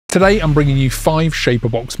Today I'm bringing you 5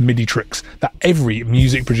 ShaperBox MIDI tricks that every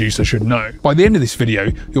music producer should know. By the end of this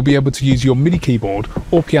video, you'll be able to use your MIDI keyboard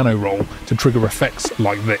or piano roll to trigger effects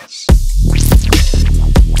like this.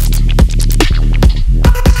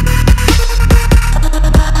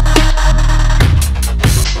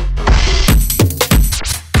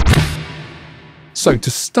 So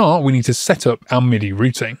to start, we need to set up our MIDI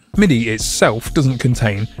routing. MIDI itself doesn't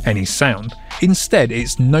contain any sound. Instead,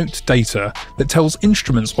 it's note data that tells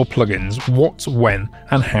instruments or plugins what, when,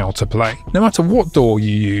 and how to play. No matter what DAW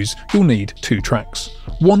you use, you'll need 2 tracks.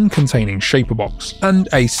 One containing ShaperBox, and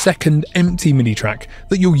a second empty MIDI track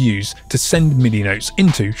that you'll use to send MIDI notes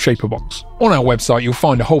into ShaperBox. On our website, you'll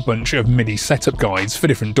find a whole bunch of MIDI setup guides for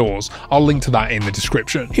different DAWs. I'll link to that in the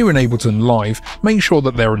description. Here in Ableton Live, make sure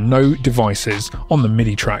that there are no devices on the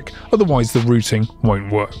MIDI track, otherwise the routing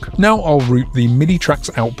won't work. Now I'll route the MIDI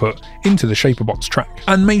track's output into the ShaperBox track,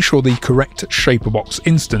 and make sure the correct ShaperBox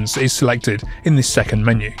instance is selected in this second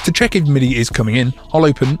menu. To check if MIDI is coming in, I'll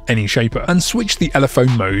open any shaper and switch the LFO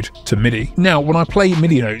mode to MIDI. Now when I play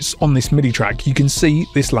MIDI notes on this MIDI track, you can see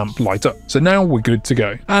this lamp light up. So now we're good to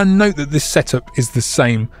go. And note that this setup is the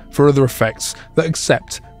same for other effects that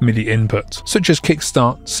accept MIDI input, such as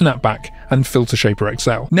kickstart, snapback, and filter shaper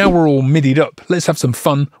XL. Now we're all MIDI'd up, let's have some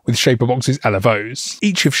fun with ShaperBox's LFOs.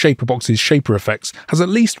 Each of ShaperBox's shaper effects has at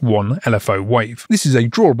least one LFO wave. This is a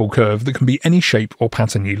drawable curve that can be any shape or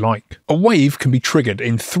pattern you like. A wave can be triggered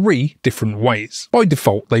in 3 different ways. By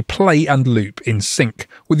default, they play and loop in sync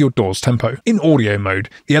with your DAW's tempo. In audio mode,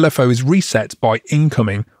 the LFO is reset by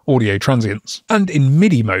incoming audio transients. And in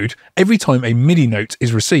MIDI mode, every time a MIDI note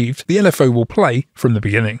is received, the LFO will play from the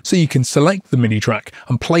beginning. So you can select the MIDI track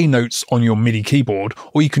and play notes on your MIDI keyboard,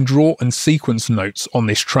 or you can draw and sequence notes on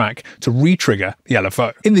this track to re-trigger the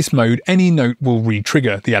LFO. In this mode, any note will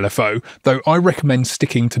re-trigger the LFO, though I recommend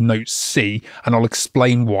sticking to note C, and I'll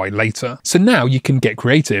explain why later. So now you can get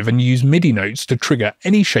creative and use MIDI notes to trigger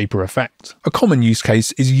any shaper effect. A common use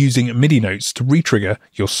case is using MIDI notes to re-trigger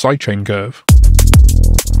your sidechain curve.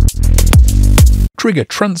 Trigger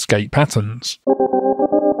transgate patterns,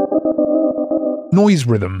 noise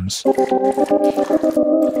rhythms,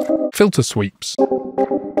 filter sweeps,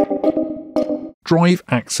 drive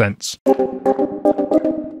accents,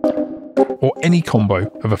 or any combo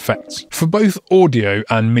of effects. For both audio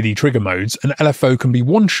and MIDI trigger modes, an LFO can be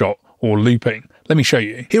one-shot or looping. Let me show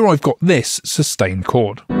you. Here I've got this sustained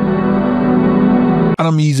chord, and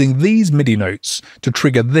I'm using these MIDI notes to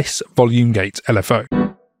trigger this volume gate LFO.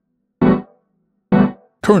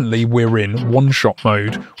 Currently we're in one-shot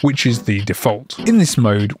mode, which is the default. In this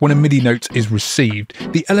mode, when a MIDI note is received,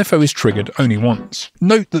 the LFO is triggered only once.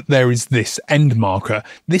 Note that there is this end marker.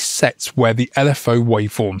 This sets where the LFO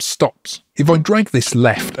waveform stops. If I drag this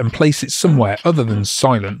left and place it somewhere other than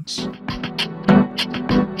silence,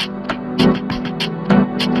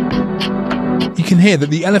 you can hear that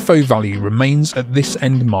the LFO value remains at this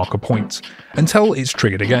end marker point until it's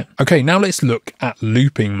triggered again. Okay, now let's look at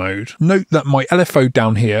looping mode. Note that my LFO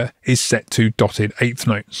down here is set to dotted 8th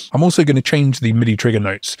notes. I'm also going to change the MIDI trigger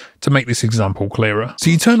notes to make this example clearer. So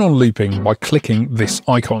you turn on looping by clicking this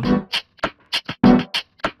icon.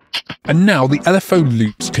 And now the LFO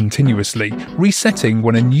loops continuously, resetting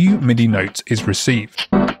when a new MIDI note is received.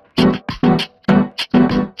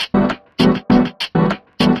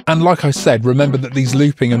 And like I said, remember that these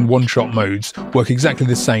looping and one-shot modes work exactly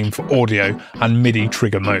the same for audio and MIDI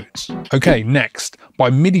trigger modes. Okay, next, by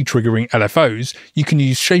MIDI triggering LFOs, you can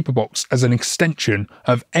use ShaperBox as an extension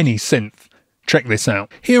of any synth. Check this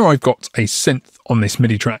out. Here I've got a synth on this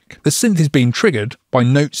MIDI track. The synth is being triggered by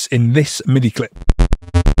notes in this MIDI clip.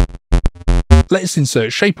 Let's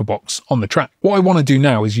insert ShaperBox on the track. What I want to do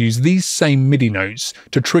now is use these same MIDI notes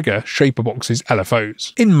to trigger ShaperBox's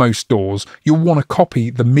LFOs. In most DAWs, you'll want to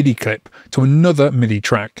copy the MIDI clip to another MIDI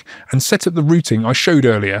track and set up the routing I showed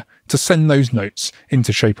earlier to send those notes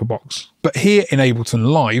into ShaperBox. But here in Ableton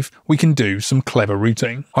Live, we can do some clever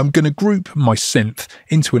routing. I'm going to group my synth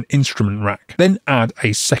into an instrument rack, then add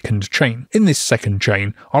a second chain. In this second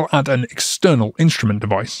chain, I'll add an external instrument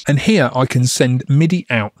device, and here I can send MIDI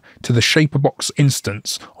out to the ShaperBox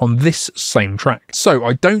instance on this same track. So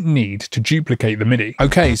I don't need to duplicate the MIDI.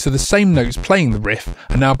 Okay, so the same notes playing the riff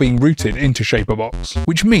are now being routed into ShaperBox,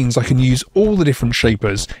 which means I can use all the different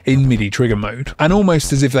shapers in MIDI trigger mode. And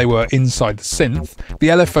almost as if they were inside the synth, the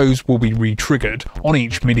LFOs will be re-triggered on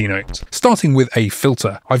each MIDI note. Starting with a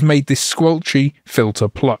filter, I've made this squelchy filter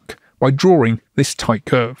pluck by drawing this tight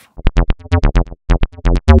curve.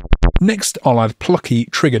 Next, I'll add plucky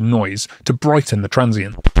trigger noise to brighten the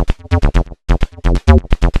transient.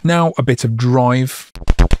 Now a bit of drive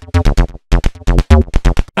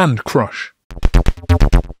and crush.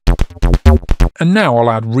 And now I'll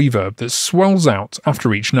add reverb that swells out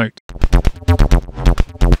after each note.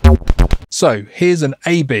 So here's an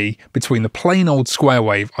A-B between the plain old square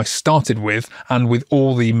wave I started with and with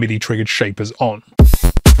all the MIDI triggered shapers on.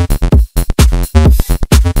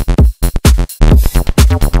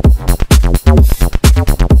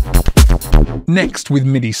 Next, with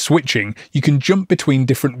MIDI switching, you can jump between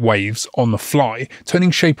different waves on the fly, turning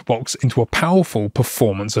ShaperBox into a powerful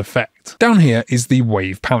performance effect. Down here is the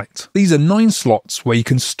wave palette. These are 9 slots where you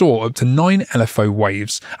can store up to 9 LFO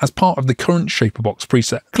waves as part of the current ShaperBox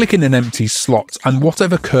preset. Click in an empty slot and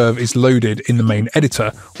whatever curve is loaded in the main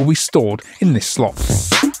editor will be stored in this slot.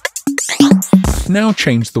 Now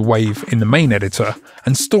change the wave in the main editor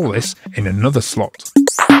and store this in another slot.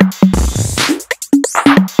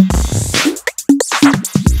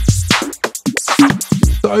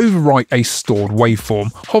 To overwrite a stored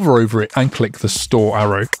waveform, hover over it and click the Store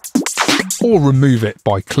arrow, or remove it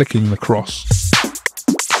by clicking the cross.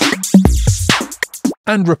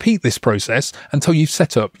 And repeat this process until you've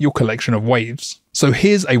set up your collection of waves. So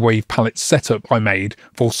here's a wave palette setup I made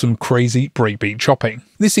for some crazy breakbeat chopping.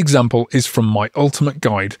 This example is from my ultimate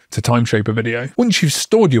guide to time shaper video. Once you've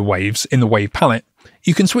stored your waves in the wave palette,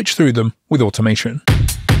 you can switch through them with automation.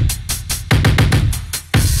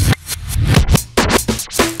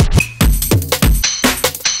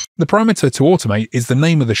 The parameter to automate is the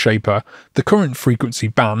name of the shaper, the current frequency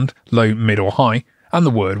band, low, mid or high, and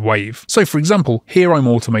the word wave. So for example, here I'm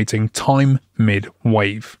automating time, mid,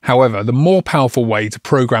 wave. However, the more powerful way to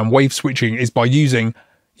program wave switching is by using,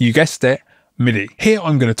 you guessed it, MIDI. Here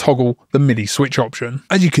I'm going to toggle the MIDI switch option.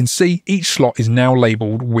 As you can see, each slot is now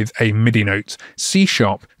labelled with a MIDI note, C#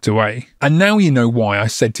 to A. And now you know why I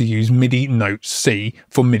said to use MIDI note C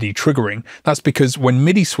for MIDI triggering. That's because when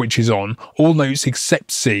MIDI switch is on, all notes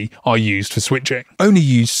except C are used for switching. Only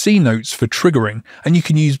use C notes for triggering, and you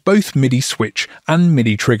can use both MIDI switch and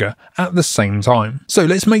MIDI trigger at the same time. So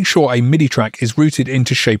let's make sure a MIDI track is routed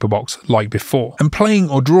into ShaperBox like before. And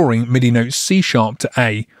playing or drawing MIDI note C# to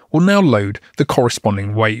A will now load the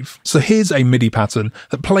corresponding wave. So here's a MIDI pattern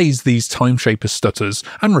that plays these time shaper stutters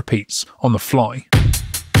and repeats on the fly.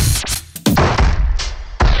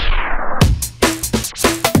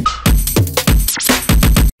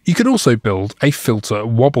 You could also build a filter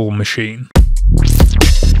wobble machine.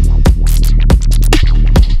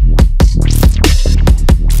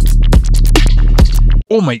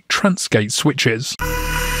 Or make transgate switches.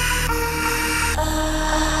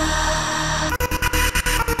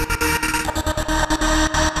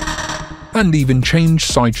 And even change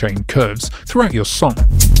sidechain curves throughout your song.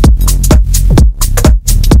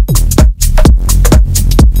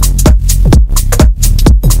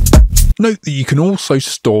 Note that you can also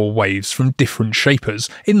store waves from different shapers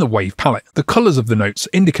in the wave palette. The colours of the notes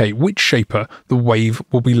indicate which shaper the wave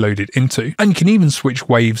will be loaded into, and you can even switch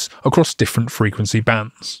waves across different frequency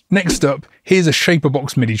bands. Next up, here's a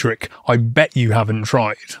ShaperBox MIDI trick I bet you haven't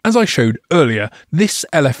tried. As I showed earlier, this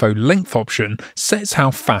LFO length option sets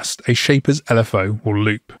how fast a shaper's LFO will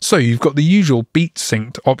loop. So you've got the usual beat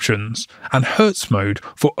synced options and Hertz mode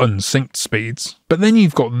for unsynced speeds. But then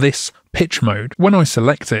you've got this pitch mode. When I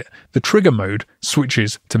select it, the trigger mode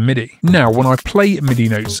switches to MIDI. Now, when I play MIDI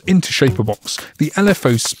notes into ShaperBox, the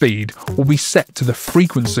LFO speed will be set to the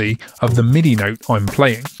frequency of the MIDI note I'm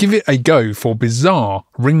playing. Give it a go for bizarre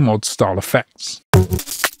ring mod style effects.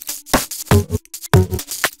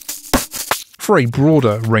 For a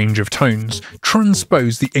broader range of tones,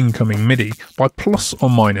 transpose the incoming MIDI by plus or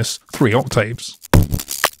minus 3 octaves.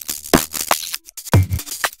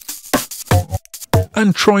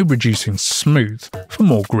 And try reducing smooth for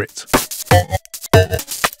more grit.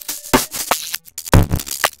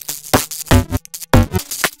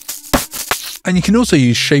 And you can also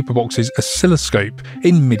use ShaperBox's oscilloscope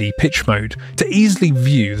in MIDI pitch mode to easily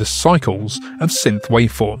view the cycles of synth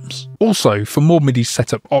waveforms. Also, for more MIDI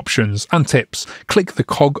setup options and tips, click the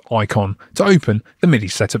cog icon to open the MIDI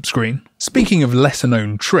setup screen. Speaking of lesser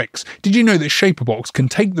known tricks, did you know that ShaperBox can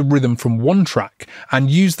take the rhythm from one track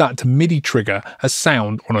and use that to MIDI trigger a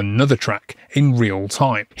sound on another track in real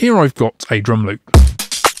time? Here I've got a drum loop.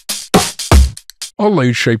 I'll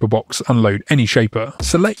load ShaperBox and load any shaper,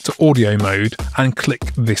 select audio mode and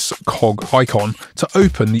click this cog icon to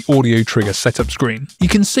open the audio trigger setup screen. You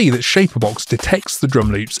can see that ShaperBox detects the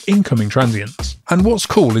drum loop's incoming transients. And what's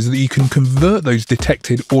cool is that you can convert those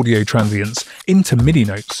detected audio transients into MIDI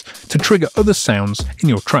notes to trigger other sounds in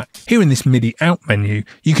your track. Here in this MIDI Out menu,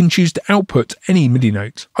 you can choose to output any MIDI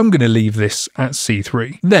note. I'm going to leave this at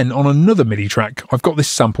C3. Then on another MIDI track, I've got this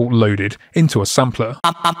sample loaded into a sampler.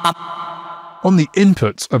 On the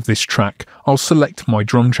input of this track, I'll select my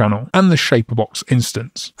drum channel and the ShaperBox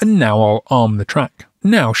instance, and now I'll arm the track.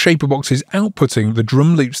 Now ShaperBox is outputting the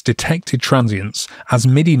drum loop's detected transients as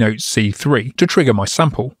MIDI notes C3 to trigger my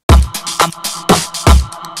sample.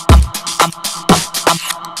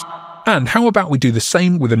 And how about we do the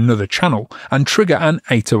same with another channel and trigger an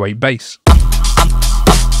 808 bass.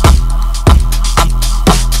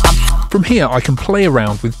 From here I can play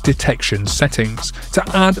around with detection settings to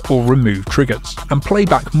add or remove triggers and play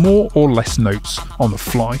back more or less notes on the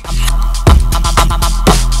fly.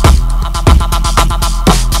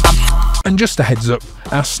 And just a heads up,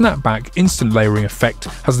 our snapback instant layering effect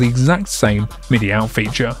has the exact same MIDI Out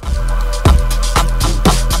feature.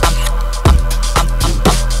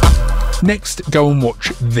 Next, go and watch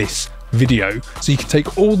this video so you can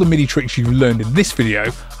take all the MIDI tricks you've learned in this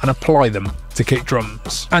video and apply them to kick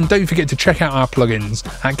drums. And don't forget to check out our plugins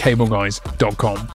at Cableguys.com.